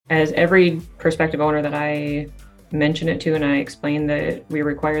as every prospective owner that I mention it to and I explain that we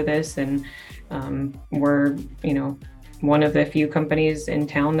require this and we're, one of the few companies in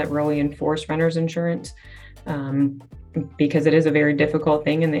town that really enforce renters insurance, um, because it is a very difficult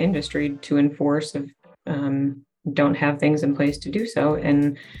thing in the industry to enforce if don't have things in place to do so.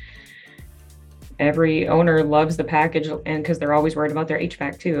 And every owner loves the package, and because they're always worried about their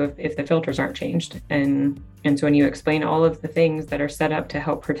HVAC too, if the filters aren't changed. And so when you explain all of the things that are set up to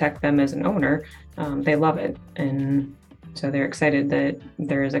help protect them as an owner, they love it. And so they're excited that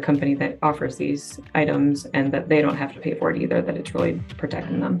there is a company that offers these items and that they don't have to pay for it either, that it's really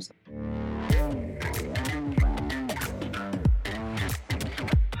protecting them.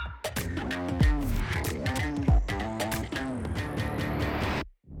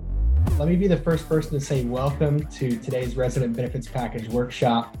 Let me be the first person to say welcome to today's Resident Benefits Package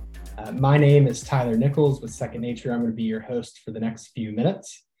Workshop. My name is Tyler Nichols with Second Nature. I'm going to be your host for the next few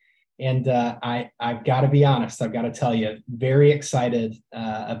minutes. And I've got to be honest, I've got to tell you, very excited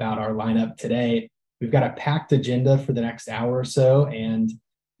about our lineup today. We've got a packed agenda for the next hour or so. And,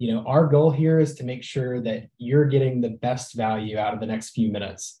 our goal here is to make sure that you're getting the best value out of the next few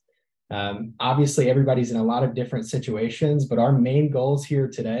minutes. Obviously, everybody's in a lot of different situations, but our main goals here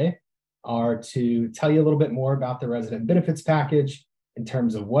today are to tell you a little bit more about the resident benefits package in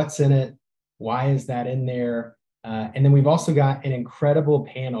terms of what's in it, why is that in there, and then we've also got an incredible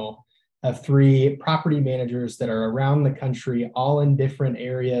panel of 3 property managers that are around the country, all in different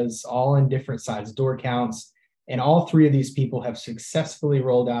areas, all in different size door counts, and all 3 of these people have successfully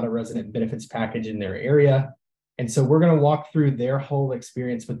rolled out a resident benefits package in their area. And so we're going to walk through their whole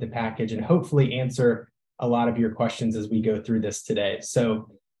experience with the package and hopefully answer a lot of your questions as we go through this today. So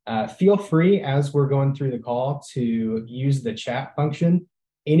feel free as we're going through the call to use the chat function.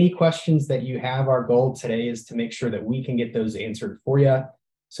 Any questions that you have, our goal today is to make sure that we can get those answered for you.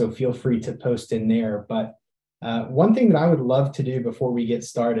 So feel free to post in there. But one thing that I would love to do before we get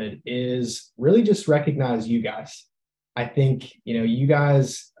started is really just recognize you guys. I think, you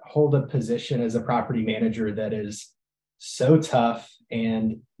guys hold a position as a property manager that is so tough,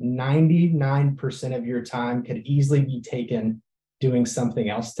 and 99% of your time could easily be taken doing something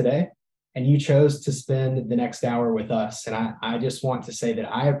else today. And you chose to spend the next hour with us. And I just want to say that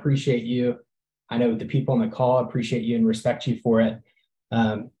I appreciate you. I know the people on the call appreciate you and respect you for it.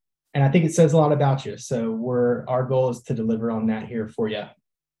 And I think it says a lot about you. So our goal is to deliver on that here for you.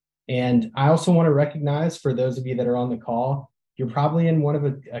 And I also want to recognize, for those of you that are on the call, you're probably in one of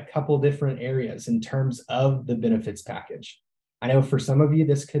a couple different areas in terms of the benefits package. I know for some of you,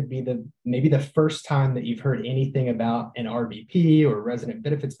 this could be maybe the first time that you've heard anything about an RBP or resident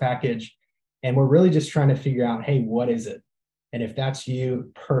benefits package. And we're really just trying to figure out, hey, what is it? And if that's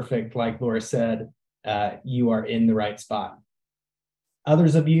you, perfect. Like Laura said, you are in the right spot.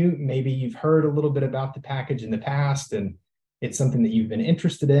 Others of you, maybe you've heard a little bit about the package in the past, and it's something that you've been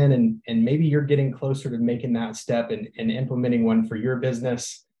interested in, and maybe you're getting closer to making that step and implementing one for your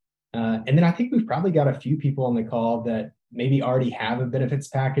business. And then I think we've probably got a few people on the call that maybe already have a benefits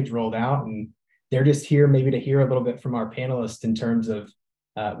package rolled out, and they're just here maybe to hear a little bit from our panelists in terms of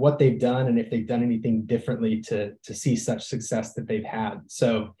what they've done and if they've done anything differently to see such success that they've had.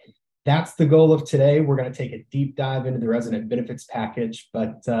 So that's the goal of today. We're going to take a deep dive into the resident benefits package,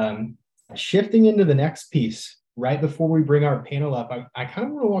 but shifting into the next piece, right before we bring our panel up, I kind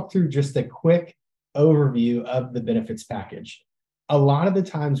of want to walk through just a quick overview of the benefits package. A lot of the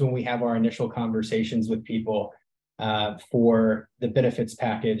times when we have our initial conversations with people for the benefits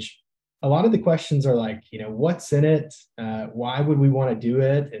package, a lot of the questions are like, what's in it? Why would we want to do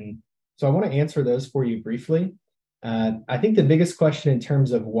it? And so I want to answer those for you briefly. I think the biggest question in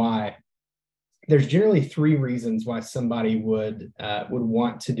terms of why, there's generally 3 reasons why somebody would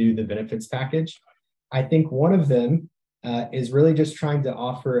want to do the benefits package. I think one of them is really just trying to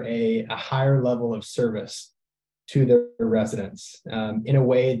offer a higher level of service to the residents in a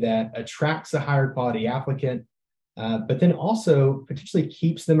way that attracts a higher quality applicant, but then also potentially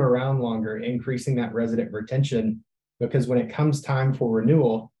keeps them around longer, increasing that resident retention, because when it comes time for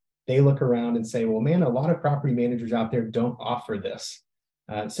renewal, they look around and say, well, man, a lot of property managers out there don't offer this.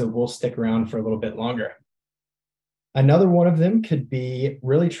 So we'll stick around for a little bit longer. Another one of them could be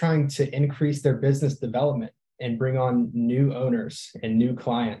really trying to increase their business development and bring on new owners and new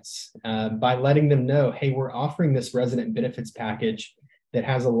clients by letting them know, hey, we're offering this resident benefits package that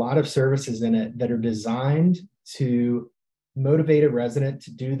has a lot of services in it that are designed to motivate a resident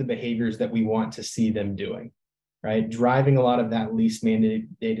to do the behaviors that we want to see them doing, right? Driving a lot of that least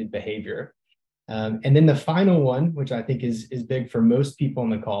mandated behavior. And then the final one, which I think is big for most people on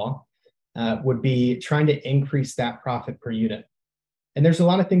the call, would be trying to increase that profit per unit. And there's a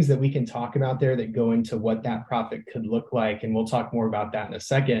lot of things that we can talk about there that go into what that profit could look like. And we'll talk more about that in a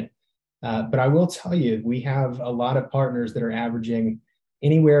second. But I will tell you, we have a lot of partners that are averaging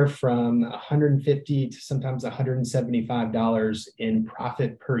anywhere from $150 to sometimes $175 in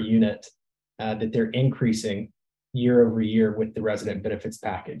profit per unit that they're increasing year over year with the resident benefits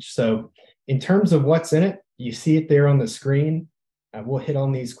package. So in terms of what's in it, you see it there on the screen. We'll hit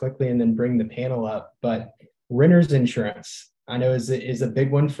on these quickly and then bring the panel up. But renter's insurance, I know is a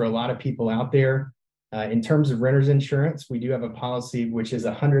big one for a lot of people out there. In terms of renter's insurance, we do have a policy which is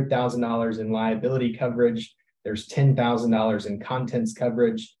 $100,000 in liability coverage. There's $10,000 in contents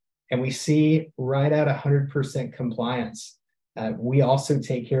coverage, and we see right at 100% compliance. We also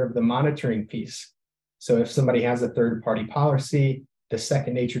take care of the monitoring piece. So if somebody has a third-party policy, the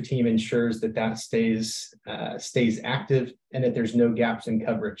Second Nature team ensures that that stays active and that there's no gaps in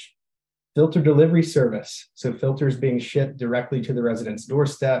coverage. Filter delivery service. So filters being shipped directly to the resident's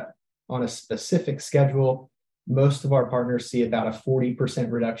doorstep on a specific schedule. Most of our partners see about a 40%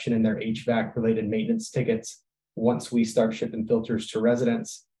 reduction in their HVAC-related maintenance tickets once we start shipping filters to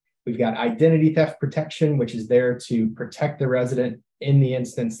residents. We've got identity theft protection, which is there to protect the resident in the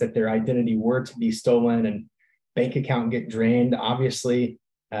instance that their identity were to be stolen and bank account get drained. Obviously,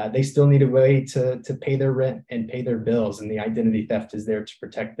 they still need a way to pay their rent and pay their bills, and the identity theft is there to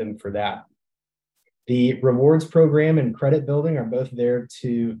protect them for that. The rewards program and credit building are both there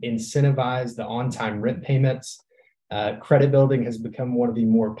to incentivize the on-time rent payments. Credit building has become one of the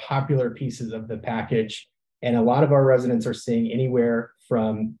more popular pieces of the package, and a lot of our residents are seeing anywhere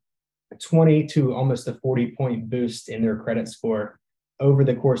from a 20 to almost a 40-point boost in their credit score over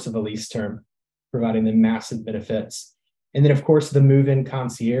the course of a lease term, providing them massive benefits. And then, of course, the move-in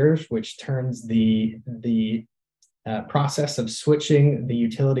concierge, which turns the process of switching the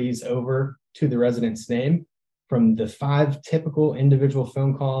utilities over to the resident's name from the 5 typical individual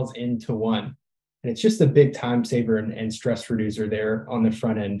phone calls into one. And it's just a big time saver and stress reducer there on the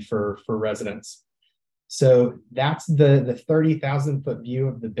front end for residents. So that's the 30,000-foot view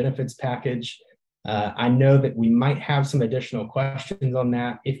of the benefits package. I know that we might have some additional questions on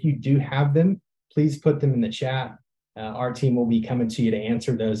that. If you do have them, please put them in the chat. Our team will be coming to you to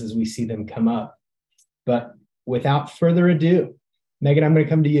answer those as we see them come up. But without further ado, Megan, I'm going to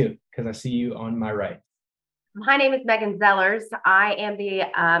come to you because I see you on my right. My name is Megan Zellers. I am the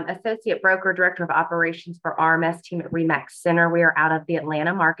Associate Broker Director of Operations for RMS team at RE/MAX Center. We are out of the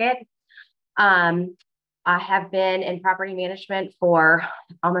Atlanta market. I have been in property management for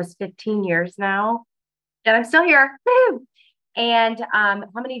almost 15 years now, and I'm still here. Woo! And how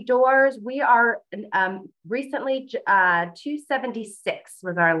many doors? We are recently 276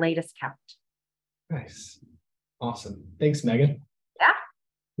 was our latest count. Nice. Awesome. Thanks, Megan. Yeah.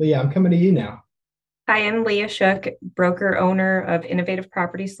 Leah, I'm coming to you now. Hi, I'm Leah Shook, broker owner of Innovative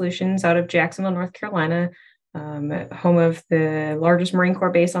Property Solutions out of Jacksonville, North Carolina, home of the largest Marine Corps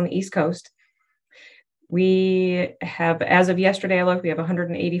base on the East Coast. We have, as of yesterday, I looked, we have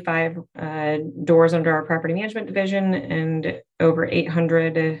 185 doors under our property management division and over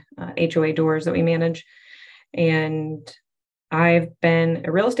 800 HOA doors that we manage. And I've been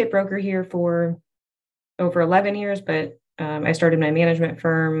a real estate broker here for over 11 years, but I started my management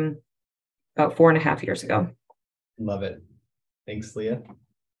firm about 4.5 years ago. Love it. Thanks, Leah.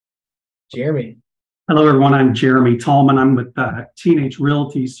 Jeremy. Hello, everyone. I'm Jeremy Tallman. I'm with T&H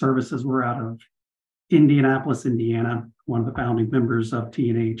Realty Services. We're out of Indianapolis, Indiana, one of the founding members of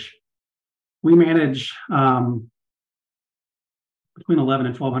T&H. We manage between 11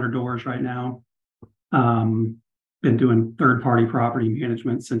 and 1,200 doors right now. Been doing third-party property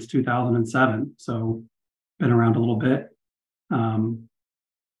management since 2007, so been around a little bit.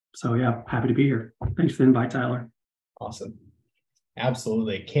 So yeah, happy to be here. Thanks for the invite, Tyler. Awesome.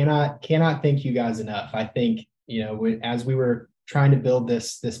 Absolutely. Cannot thank you guys enough. I think, as we were trying to build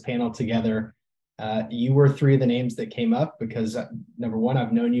this panel together, you were 3 of the names that came up because number one,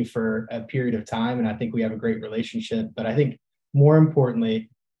 I've known you for a period of time and I think we have a great relationship. But I think more importantly,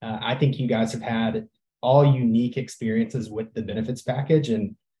 I think you guys have had all unique experiences with the benefits package.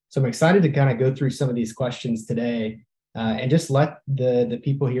 And so I'm excited to kind of go through some of these questions today and just let the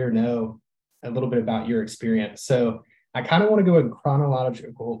people here know a little bit about your experience. So I kind of want to go in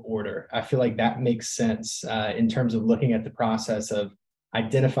chronological order. I feel like that makes sense in terms of looking at the process of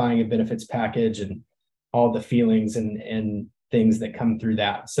identifying a benefits package and all the feelings and things that come through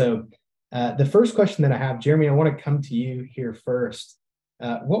that. So the first question that I have, Jeremy, I want to come to you here first.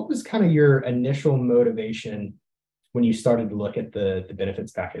 What was kind of your initial motivation when you started to look at the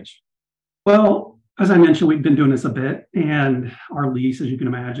benefits package? Well, as I mentioned, we've been doing this a bit, and our lease, as you can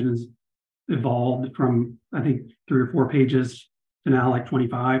imagine, has evolved from, I think, 3 or 4 pages to now like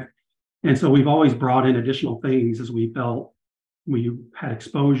 25. And so we've always brought in additional things as we felt we had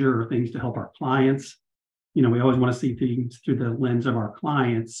exposure or things to help our clients. We always want to see things through the lens of our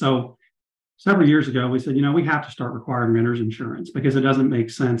clients. So several years ago, we said, we have to start requiring renter's insurance because it doesn't make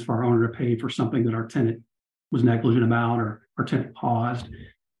sense for our owner to pay for something that our tenant was negligent about or our tenant caused.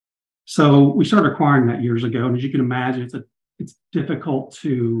 So we started requiring that years ago. And as you can imagine, it's difficult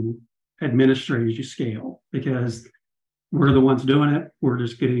to administrate as you scale because we're the ones doing it. We're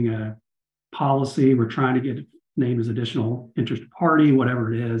just getting a policy. We're trying to get named as additional interested party,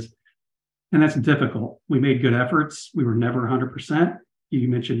 whatever it is. And that's difficult. We made good efforts. We were never 100%. You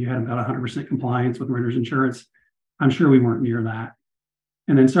mentioned you had about 100% compliance with renter's insurance. I'm sure we weren't near that.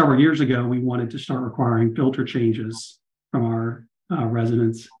 And then several years ago, we wanted to start requiring filter changes from our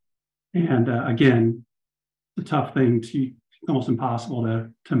residents. And again, the tough thing almost impossible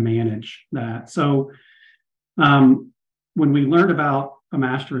to manage that. So when we learned about a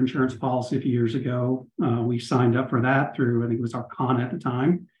master insurance policy a few years ago, we signed up for that through, I think it was Arcana at the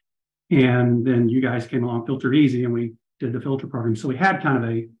time. And then you guys came along, Filtered Easy, and we did the filter program. So we had kind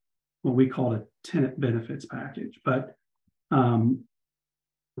of what we called a tenant benefits package. But so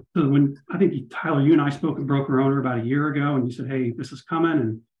when I think Tyler, you and I spoke with broker owner about a year ago, and you said, "Hey, this is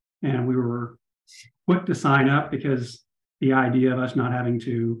coming," and we were quick to sign up because the idea of us not having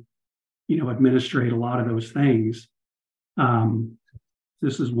to, administrate a lot of those things.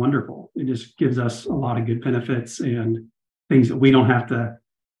 This is wonderful. It just gives us a lot of good benefits and things that we don't have to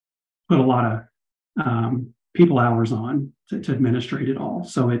put a lot of people hours on to administrate it all.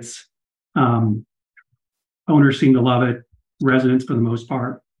 So it's owners seem to love it. Residents, for the most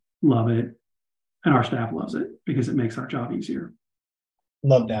part, love it. And our staff loves it because it makes our job easier.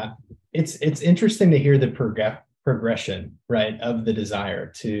 Love that. It's interesting to hear the progression, right, of the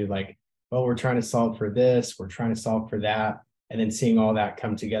desire to we're trying to solve for this, we're trying to solve for that, and then seeing all that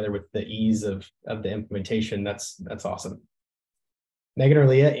come together with the ease of the implementation. That's awesome. Megan or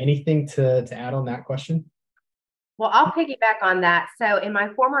Leah, anything to add on that question? Well, I'll piggyback on that. So in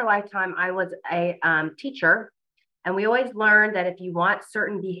my former lifetime, I was a teacher, and we always learned that if you want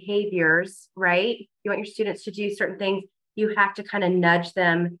certain behaviors, right, you want your students to do certain things, you have to kind of nudge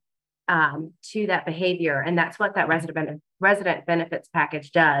them to that behavior. And that's what that resident benefits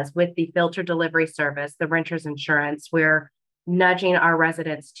package does with the filter delivery service, the renter's insurance. We're nudging our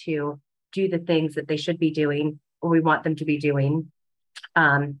residents to do the things that they should be doing or we want them to be doing.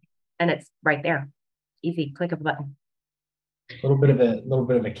 And it's right there. Easy, click of a button. A little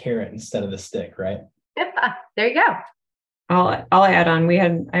bit of a carrot instead of the stick, right? There you go. I'll add on. I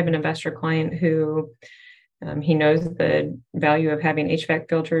have an investor client who he knows the value of having HVAC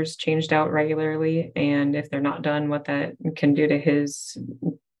filters changed out regularly, and if they're not done, what that can do to his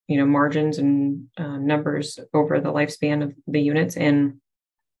margins and numbers over the lifespan of the units. And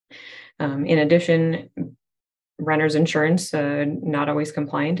in addition, renter's insurance, not always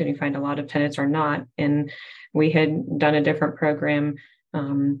compliant, and you find a lot of tenants are not. And we had done a different program,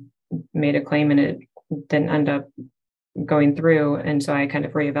 made a claim, and it didn't end up going through. And so I kind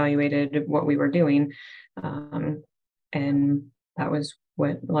of reevaluated what we were doing. And that was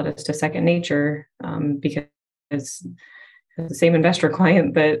what led us to Second Nature, because the same investor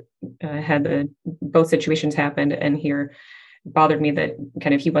client that had both situations happened, and here bothered me that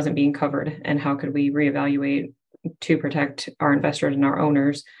kind of he wasn't being covered, and how could we reevaluate to protect our investors and our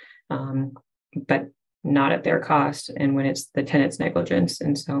owners, but not at their cost, and when it's the tenant's negligence.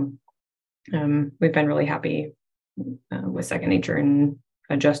 And so we've been really happy with Second Nature and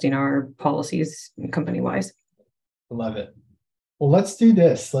adjusting our policies company-wise. Love it. Well, let's do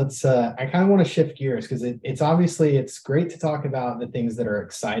this. I kind of want to shift gears because it's great to talk about the things that are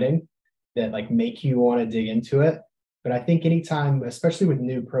exciting, that make you want to dig into it. But I think anytime, especially with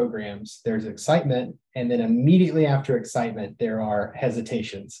new programs, there's excitement. And then immediately after excitement, there are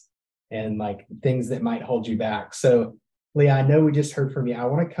hesitations and things that might hold you back. So Leah, I know we just heard from you. I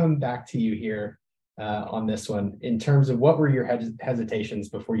want to come back to you here on this one in terms of what were your hesitations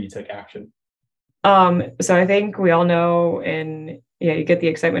before you took action? So I think we all know, and you get the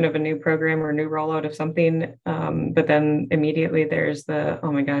excitement of a new program or a new rollout of something, but then immediately there's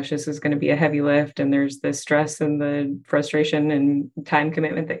oh my gosh, this is going to be a heavy lift, and there's the stress and the frustration and time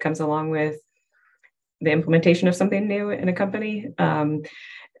commitment that comes along with the implementation of something new in a company,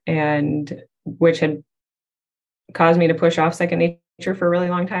 and which had caused me to push off Second Nature for a really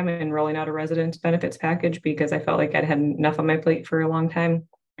long time and rolling out a residence benefits package because I felt like I'd had enough on my plate for a long time.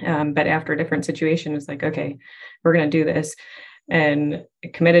 But after a different situation, it's okay, we're going to do this, and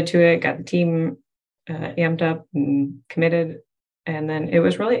committed to it, got the team amped up and committed. And then it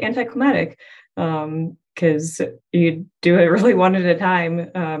was really anticlimactic. because you do it really one at a time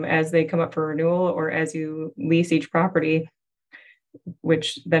as they come up for renewal or as you lease each property,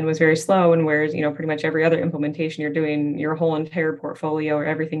 which then was very slow. And whereas, pretty much every other implementation, you're doing your whole entire portfolio or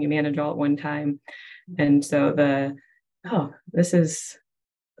everything you manage all at one time. And so this is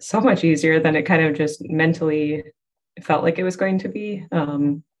so much easier than it kind of just mentally felt like it was going to be.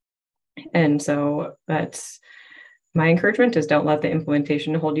 And so that's my encouragement, is don't let the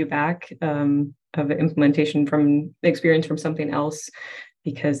implementation hold you back of the implementation from experience from something else,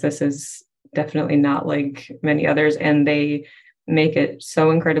 because this is definitely not like many others. And they make it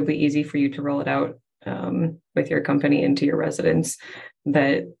so incredibly easy for you to roll it out with your company into your residents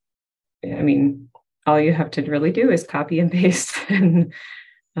that, I mean, all you have to really do is copy and paste and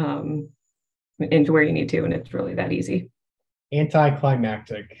into where you need to. And it's really that easy.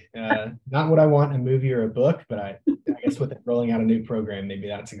 Anticlimactic. Not what I want in a movie or a book, but I guess with it rolling out a new program, maybe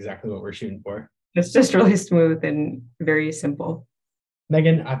that's exactly what we're shooting for. It's just really smooth and very simple.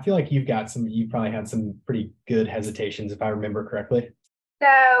 Megan, I feel like you probably had some pretty good hesitations, if I remember correctly.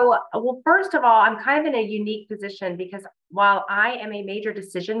 So, well, first of all, I'm kind of in a unique position because while I am a major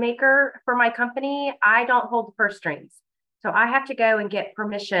decision maker for my company, I don't hold the purse strings. So I have to go and get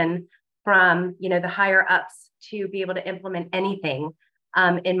permission from, the higher ups to be able to implement anything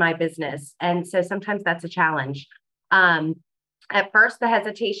in my business. And so sometimes that's a challenge. At first, the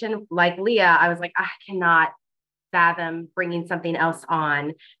hesitation, like Leah, I was like, I cannot fathom bringing something else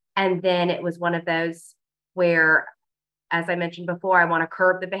on. And then it was one of those where, as I mentioned before, I want to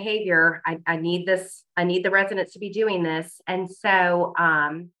curb the behavior. I need this. I need the residents to be doing this. And so,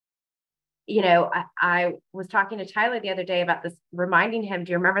 I was talking to Tyler the other day about this, reminding him,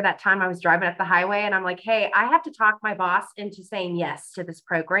 do you remember that time I was driving up the highway and I'm like, hey, I have to talk my boss into saying yes to this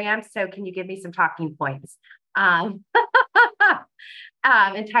program. So can you give me some talking points? And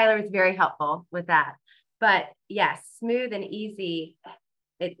Tyler was very helpful with that. But yes, smooth and easy.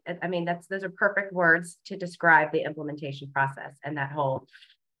 Those are perfect words to describe the implementation process and that whole,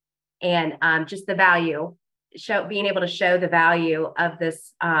 and just the value, being able to show the value of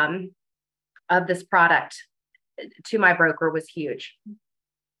this product to my broker was huge.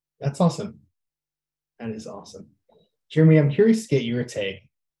 That's awesome. That is awesome. Jeremy, I'm curious to get your take,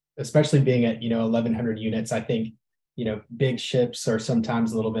 especially being at 1,100 units. I think big ships are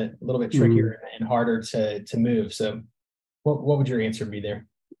sometimes a little bit trickier and harder to move. So, what would your answer be there?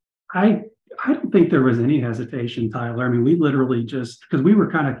 I don't think there was any hesitation, Tyler. I mean, we literally just, because we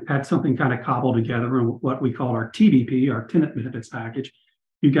were had something cobbled together in what we called our TBP, our tenant benefits package.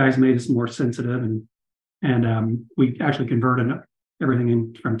 You guys made us more sensitive, and we actually converted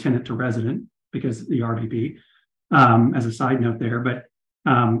everything from tenant to resident because of the RBP. As a side note there, but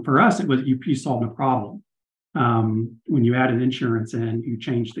for us, it was you solved a problem. When you added insurance in, you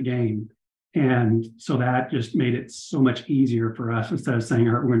changed the game. And so that just made it so much easier for us. Instead of saying,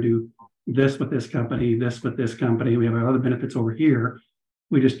 all right, we're going to do this with this company, this with this company, we have our other benefits over here.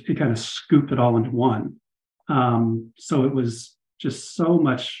 It kind of scooped it all into one. So it was just so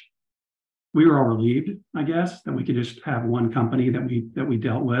much, we were all relieved, I guess, that we could just have one company that we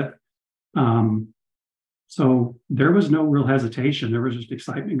dealt with. So there was no real hesitation. There was just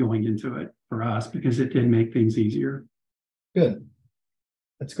excitement going into it for us because it did make things easier. Good.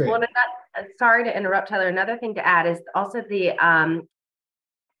 That's great. Well, sorry to interrupt, Tyler. Another thing to add is also the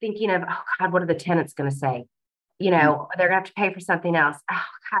thinking of, oh God, what are the tenants going to say? They're going to have to pay for something else. Oh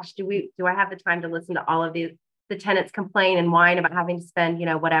gosh, do I have the time to listen to all of the tenants complain and whine about having to spend,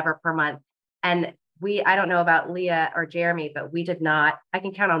 whatever per month? And I don't know about Leah or Jeremy, but we did not. I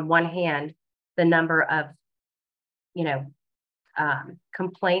can count on one hand the number of,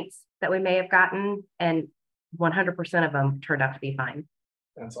 complaints that we may have gotten, and 100% of them turned out to be fine.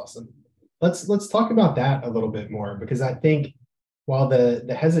 That's awesome. Let's talk about that a little bit more, because I think while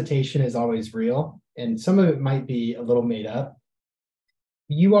the hesitation is always real and some of it might be a little made up,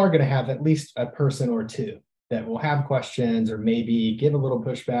 you are going to have at least a person or two that will have questions or maybe give a little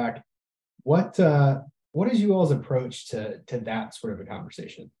pushback. What is you all's approach to that sort of a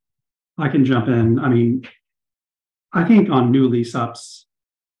conversation? I can jump in. I mean, I think on new lease ups,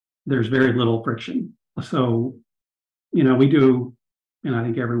 there's very little friction. So, we do, and I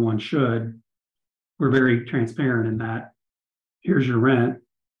think everyone should, we're very transparent in that. Here's your rent.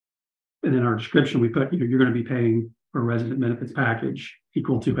 And in our description, we put, you're going to be paying for a resident benefits package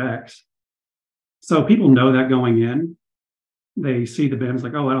equal to X. So people know that going in. They see the BIMs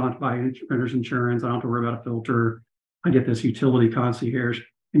like, oh, I don't have to buy renter's insurance. I don't have to worry about a filter. I get this utility concierge.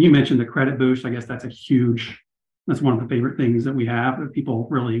 And you mentioned the credit boost. I guess that's one of the favorite things that we have that people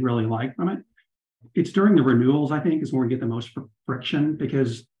really, really like from it. It's during the renewals, I think, is where we get the most friction,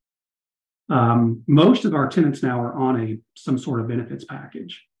 because Most of our tenants now are on some sort of benefits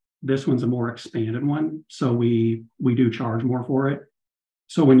package. This one's a more expanded one, so we do charge more for it.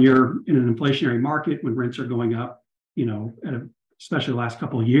 So when you're in an inflationary market, when rents are going up, especially the last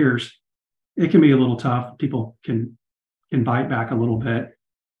couple of years, it can be a little tough. People can bite back a little bit,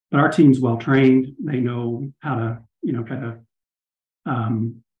 but our team's well trained. They know how to,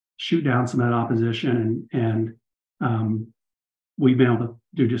 shoot down some of that opposition, and we've been able to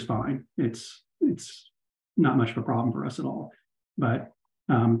do just fine. It's not much of a problem for us at all. But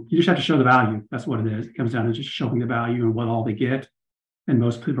you just have to show the value. That's what it is. It comes down to just showing the value and what all they get. And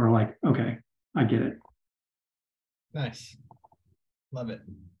most people are like, okay, I get it. Nice. Love it.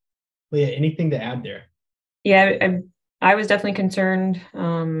 Leah, anything to add there? Yeah, I was definitely concerned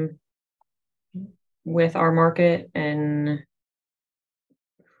with our market and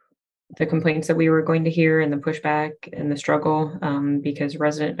the complaints that we were going to hear and the pushback and the struggle, because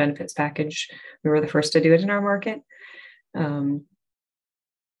resident benefits package, we were the first to do it in our market. There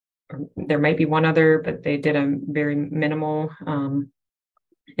might be one other, but they did a very minimal.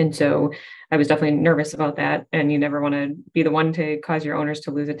 And so I was definitely nervous about that. And you never want to be the one to cause your owners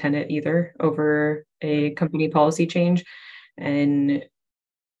to lose a tenant either over a company policy change. And,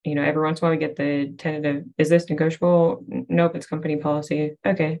 every once in a while we get the tentative, is this negotiable? Nope, it's company policy.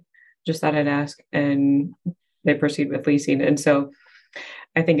 Okay, just thought I'd ask. And they proceed with leasing. And so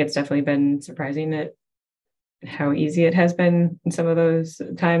I think it's definitely been surprising at how easy it has been in some of those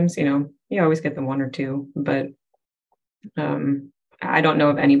times. You always get the one or two, but I don't know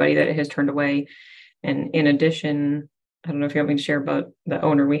of anybody that has turned away. And in addition, I don't know if you want me to share about the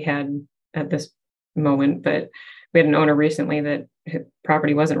owner we had at this moment, but we had an owner recently that his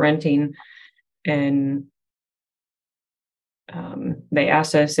property wasn't renting, and they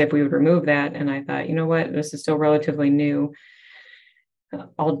asked us if we would remove that. And I thought, you know what, this is still relatively new.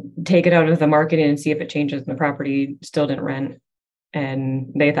 I'll take it out of the marketing and see if it changes. And the property still didn't rent.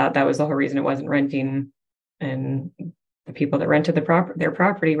 And they thought that was the whole reason it wasn't renting. And the people that rented their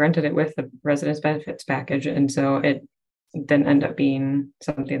property rented it with the residence benefits package. And so it didn't end up being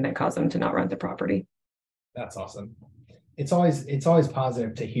something that caused them to not rent the property. That's awesome. It's always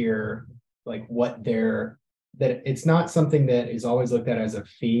positive to hear like that it's not something that is always looked at as a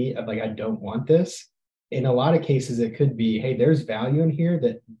fee of like, I don't want this. In a lot of cases, it could be, hey, there's value in here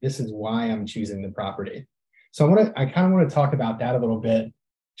that this is why I'm choosing the property. So I kind of want to talk about that a little bit,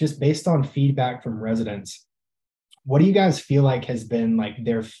 just based on feedback from residents. What do you guys feel like has been like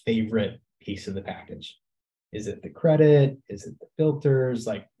their favorite piece of the package? Is it the credit? Is it the filters?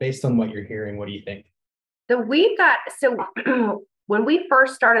 Like based on what you're hearing, what do you think? So when we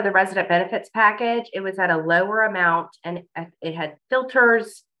first started the resident benefits package, it was at a lower amount and it had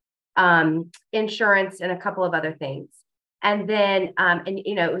filters, insurance, and a couple of other things. And then,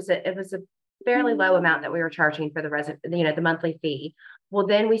 it was a fairly low amount that we were charging for the the monthly fee. Well,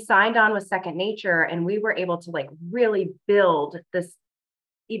 then we signed on with Second Nature, and we were able to like really build this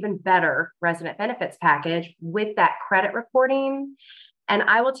even better resident benefits package with that credit reporting. And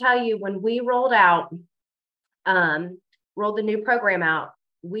I will tell you, when we rolled the new program out,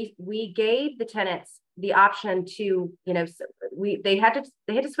 we gave the tenants the option to, they had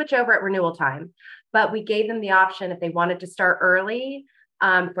to switch over at renewal time, but we gave them the option if they wanted to start early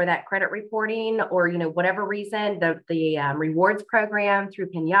for that credit reporting, or whatever reason, the rewards program through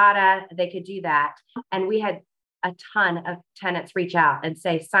Pinata, they could do that. And we had a ton of tenants reach out and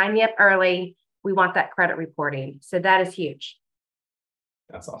say, sign me up early. We want that credit reporting. So that is huge.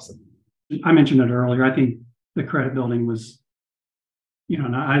 That's awesome. I mentioned it earlier. I think the credit building was,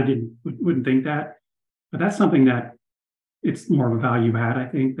 and I wouldn't think that, but that's something that it's more of a value add. I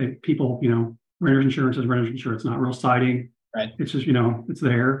think that people, renter's insurance is renter's insurance, not real siding. Right. It's just, it's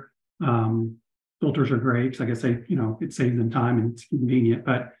there. Filters are great because I guess it saves them time and it's convenient.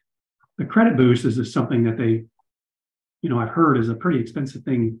 But the credit boost is just something that they, I've heard is a pretty expensive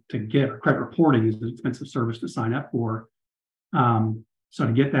thing to get. Credit reporting is an expensive service to sign up for. So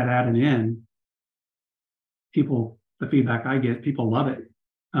to get that added in, the feedback I get, people love it.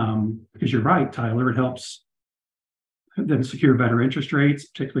 Because you're right, Tyler, it helps them secure better interest rates,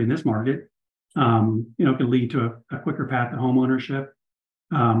 particularly in this market. It can lead to a quicker path to home ownership.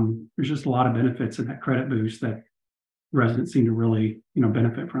 There's just a lot of benefits in that credit boost that residents seem to really,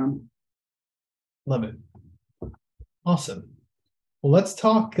 benefit from. Love it. Awesome. Well, let's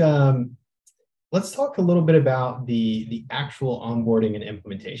talk a little bit about the actual onboarding and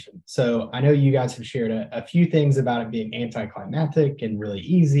implementation. So I know you guys have shared a few things about it being anticlimactic and really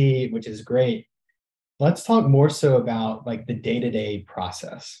easy, which is great. Let's talk more so about like the day-to-day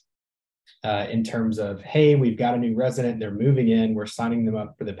process in terms of, hey, we've got a new resident, they're moving in, we're signing them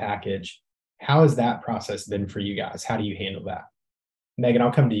up for the package. How has that process been for you guys? How do you handle that? Megan,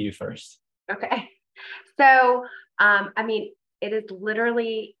 I'll come to you first. Okay. So, I mean, it is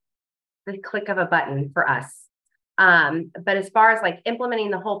literally the click of a button for us. But as far as like implementing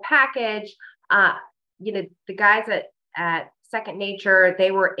the whole package, the guys at Second Nature,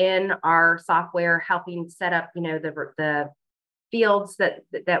 they were in our software helping set up, the fields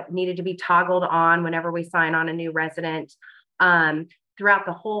that needed to be toggled on whenever we sign on a new resident. Throughout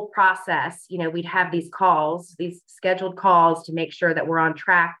the whole process, we'd have these calls, these scheduled calls to make sure that we're on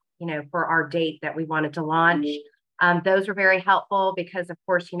track, for our date that we wanted to launch. Those were very helpful because, of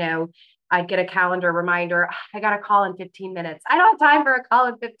course, I'd get a calendar reminder. I got a call in 15 minutes. I don't have time for a call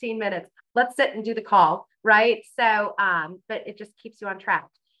in 15 minutes. Let's sit and do the call, right? So, but it just keeps you on track.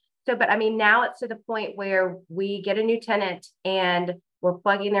 So, but I mean, now it's to the point where we get a new tenant and we're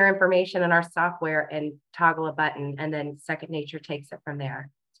plugging their information in our software and toggle a button, and then Second Nature takes it from there.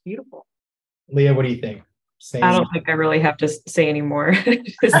 It's beautiful. Leah, what do you think? I don't think I really have to say anymore.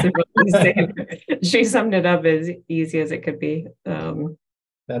 She summed it up as easy as it could be.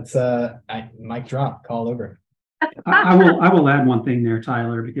 That's mic drop, call over. I will add one thing there,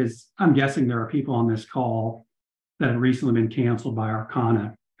 Tyler, because I'm guessing there are people on this call that have recently been canceled by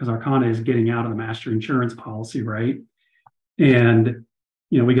Arcana, because Arcana is getting out of the master insurance policy, right? And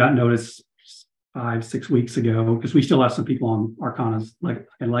we got notice 5-6 weeks ago, because we still have some people on Arcana's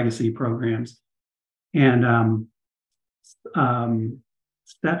legacy programs. And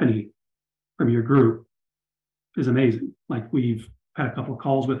Stephanie from your group is amazing. Like, we've had a couple of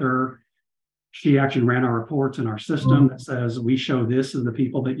calls with her. She actually ran our reports in our system that says we show this as the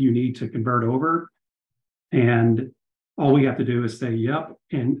people that you need to convert over. And all we have to do is say, yep.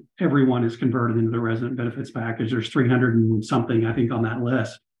 And everyone is converted into the resident benefits package. There's 300 and something, I think, on that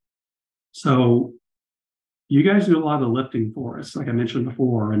list. So you guys do a lot of the lifting for us, like I mentioned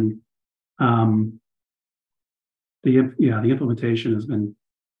before. And the implementation has been,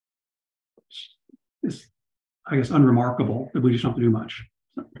 I guess, unremarkable, that we just don't have to do much.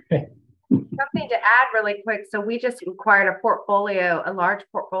 Something to add really quick. So we just acquired a large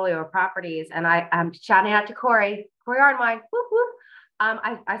portfolio of properties, and I'm shouting out to Corey Arnwine. Whoop, whoop.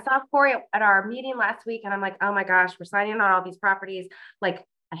 I saw Corey at our meeting last week, and I'm like, oh my gosh, we're signing on all these properties. Like,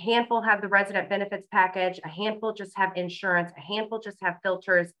 a handful have the resident benefits package, a handful just have insurance, a handful just have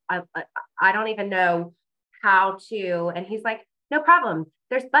filters. I don't even know how to. And he's like, no problem.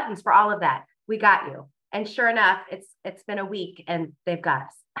 There's buttons for all of that. We got you. And sure enough, it's been a week and they've got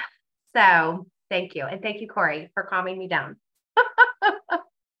us. So thank you. And thank you, Corey, for calming me down.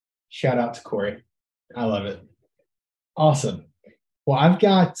 Shout out to Corey. I love it. Awesome. Well, I've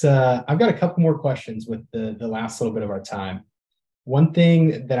got a couple more questions with the last little bit of our time. One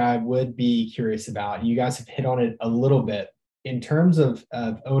thing that I would be curious about, you guys have hit on it a little bit, in terms of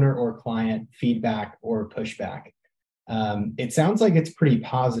owner or client feedback or pushback. It sounds like it's pretty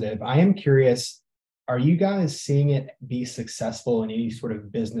positive. I am curious, are you guys seeing it be successful in any sort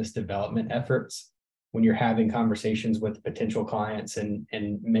of business development efforts when you're having conversations with potential clients and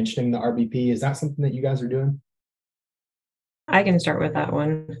mentioning the RBP? Is that something that you guys are doing? I can start with that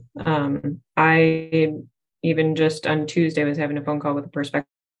one. I even just on Tuesday was having a phone call with a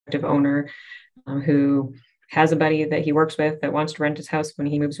prospective owner who has a buddy that he works with that wants to rent his house when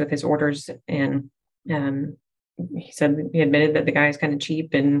he moves with his orders. And he admitted that the guy is kind of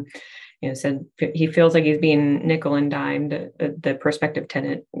cheap, and said he feels like he's being nickel and dimed. The prospective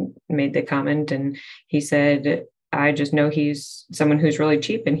tenant made the comment, and he said, I just know he's someone who's really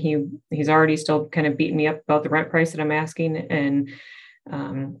cheap, and he's already still kind of beating me up about the rent price that I'm asking.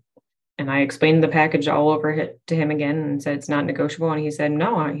 And I explained the package all over to him again and said, it's not negotiable. And he said,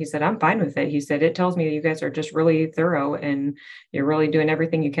 no, he said, I'm fine with it. He said, it tells me that you guys are just really thorough and you're really doing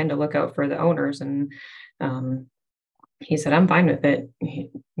everything you can to look out for the owners. And he said, I'm fine with it.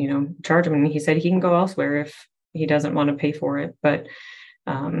 Charge him. And he said he can go elsewhere if he doesn't want to pay for it. But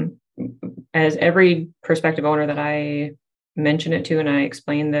as every prospective owner that I mention it to, and I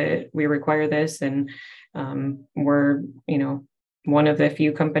explain that we require this, and we're, one of the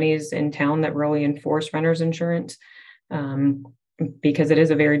few companies in town that really enforce renters insurance, because it is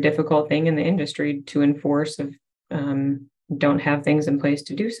a very difficult thing in the industry to enforce if don't have things in place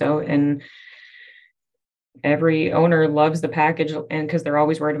to do so. And every owner loves the package, and because they're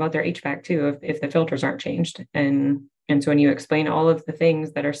always worried about their HVAC too, if the filters aren't changed. And so when you explain all of the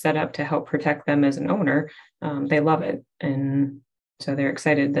things that are set up to help protect them as an owner, they love it. And so they're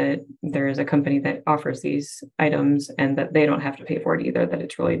excited that there is a company that offers these items and that they don't have to pay for it either, that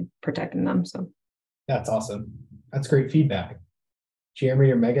it's really protecting them. So that's awesome. That's great feedback. Jeremy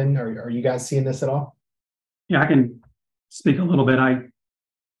or Megan, are you guys seeing this at all? Yeah, I can speak a little bit.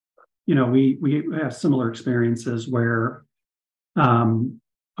 we have similar experiences where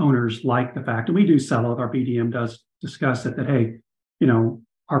owners like the fact, and we do sell it, our BDM does discuss it, that, hey,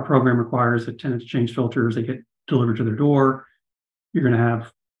 our program requires that tenants change filters, they get delivered to their door. You're going to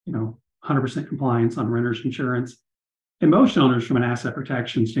have, 100% compliance on renters insurance. And most owners, from an asset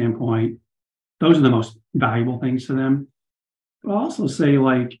protection standpoint, those are the most valuable things to them. But I'll also say,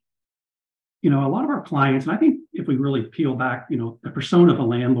 like, a lot of our clients, and I think if we really peel back, the persona of a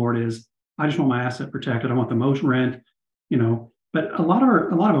landlord is, I just want my asset protected. I want the most rent, but a lot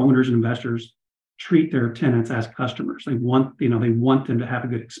of owners and investors treat their tenants as customers. They want them to have a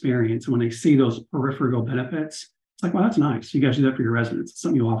good experience. And when they see those peripheral benefits, it's like, well, that's nice. You guys do that for your residents. It's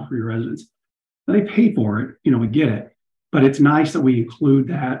something you offer for your residents. But they pay for it. We get it. But it's nice that we include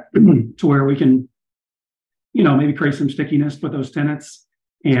that to where we can, maybe create some stickiness with those tenants.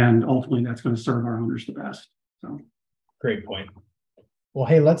 And ultimately, that's going to serve our owners the best. So, great point. Well,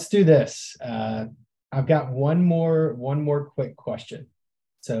 hey, let's do this. I've got one more quick question.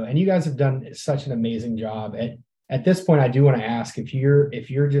 So, and you guys have done such an amazing job. At this point, I do want to ask, if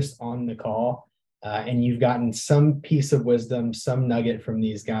you're just on the call and you've gotten some piece of wisdom, some nugget from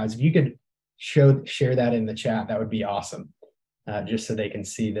these guys, if you could share that in the chat, that would be awesome. Just so they can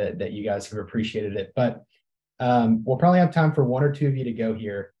see that you guys have appreciated it. But we'll probably have time for one or two of you to go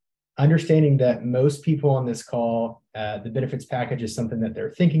here. Understanding that most people on this call, the benefits package is something that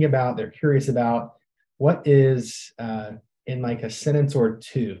they're thinking about, they're curious about. What is, in like a sentence or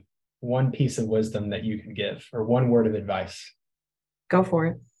two, one piece of wisdom that you can give, or one word of advice? Go for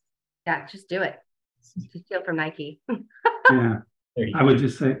it. Yeah, just do it. Just steal from Nike. Yeah, I would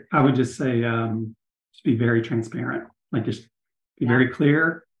just say, just be very transparent. Like, just be very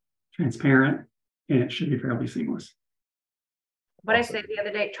clear, transparent, and it should be fairly seamless. What awesome. I said the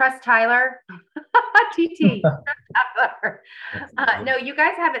other day, trust Tyler. TT, trust Tyler. No, you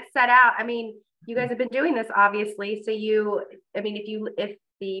guys have it set out. I mean, you guys have been doing this, obviously. So if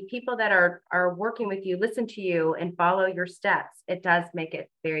the people that are working with you listen to you and follow your steps, it does make it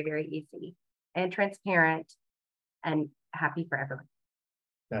very, very easy and transparent and happy for everyone.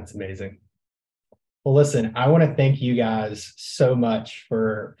 That's amazing. Well, listen, I want to thank you guys so much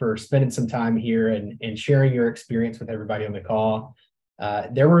for spending some time here and sharing your experience with everybody on the call.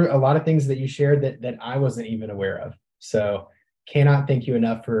 There were a lot of things that you shared that I wasn't even aware of. So cannot thank you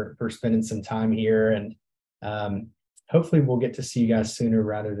enough for spending some time here. And hopefully we'll get to see you guys sooner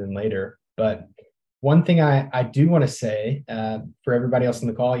rather than later. But one thing I do want to say for everybody else on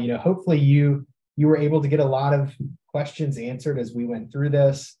the call, hopefully you were able to get a lot of questions answered as we went through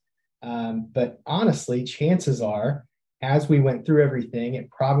this. But honestly, chances are, as we went through everything, it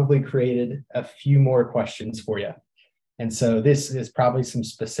probably created a few more questions for you. And so this is probably some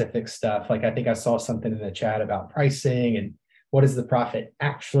specific stuff. Like, I think I saw something in the chat about pricing and what does the profit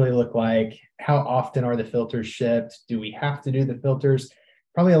actually look like? How often are the filters shipped? Do we have to do the filters?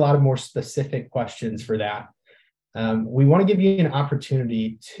 Probably a lot of more specific questions for that. We want to give you an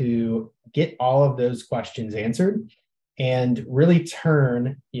opportunity to get all of those questions answered and really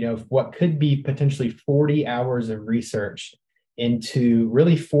turn, what could be potentially 40 hours of research into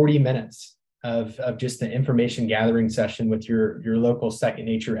really 40 minutes of just an information gathering session with your local second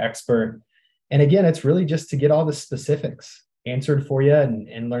nature expert. And again, it's really just to get all the specifics answered for you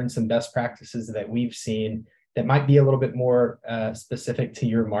and learn some best practices that we've seen that might be a little bit more specific to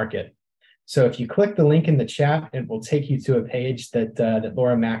your market. So if you click the link in the chat, it will take you to a page that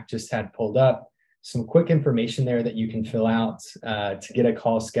Laura Mack just had pulled up. Some quick information there that you can fill out to get a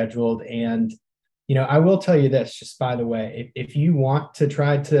call scheduled. And, I will tell you this, just by the way, if you want to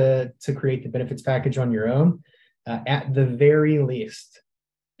try to create the benefits package on your own, at the very least,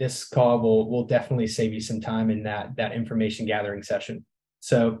 this call will definitely save you some time in that information gathering session.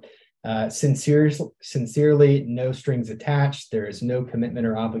 So sincerely, no strings attached. There is no commitment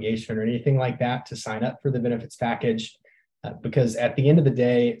or obligation or anything like that to sign up for the benefits package. Because at the end of the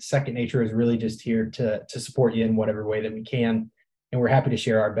day, Second Nature is really just here to support you in whatever way that we can. And we're happy to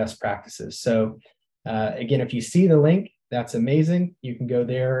share our best practices. So again, if you see the link, that's amazing. You can go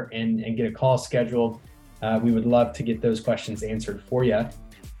there and get a call scheduled. We would love to get those questions answered for you.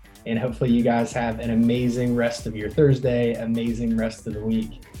 And hopefully you guys have an amazing rest of your Thursday, amazing rest of the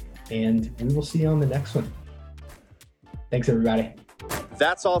week. And we will see you on the next one. Thanks, everybody.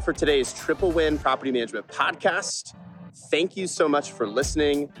 That's all for today's Triple Win Property Management Podcast. Thank you so much for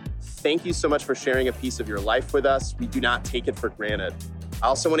listening. Thank you so much for sharing a piece of your life with us. We do not take it for granted. I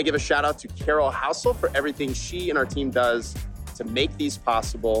also want to give a shout out to Carol Housel for everything she and our team does to make these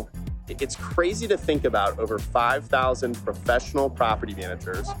possible. It's crazy to think about over 5,000 professional property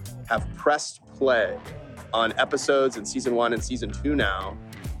managers have pressed play on episodes in season 1 and season 2 now.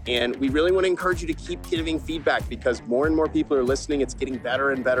 And we really want to encourage you to keep giving feedback because more and more people are listening. It's getting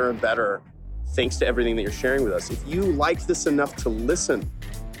better and better and better thanks to everything that you're sharing with us. If you liked this enough to listen,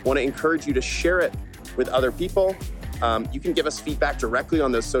 I want to encourage you to share it with other people. You can give us feedback directly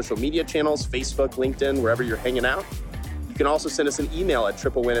on those social media channels, Facebook, LinkedIn, wherever you're hanging out. You can also send us an email at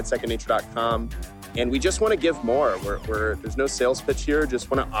triplewin@secondnature.com. And we just want to give more. There's no sales pitch here.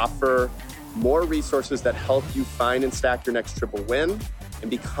 Just want to offer more resources that help you find and stack your next triple win and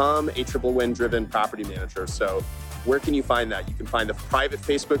become a triple win driven property manager. So where can you find that? You can find the private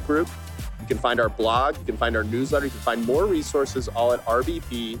Facebook group. You can find our blog. You can find our newsletter. You can find more resources all at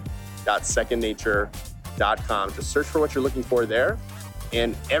rbp.secondnature.com. Just search for what you're looking for there.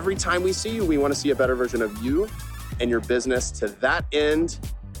 And every time we see you, we want to see a better version of you and your business. To that end,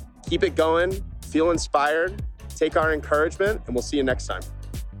 keep it going, feel inspired, take our encouragement, and we'll see you next time.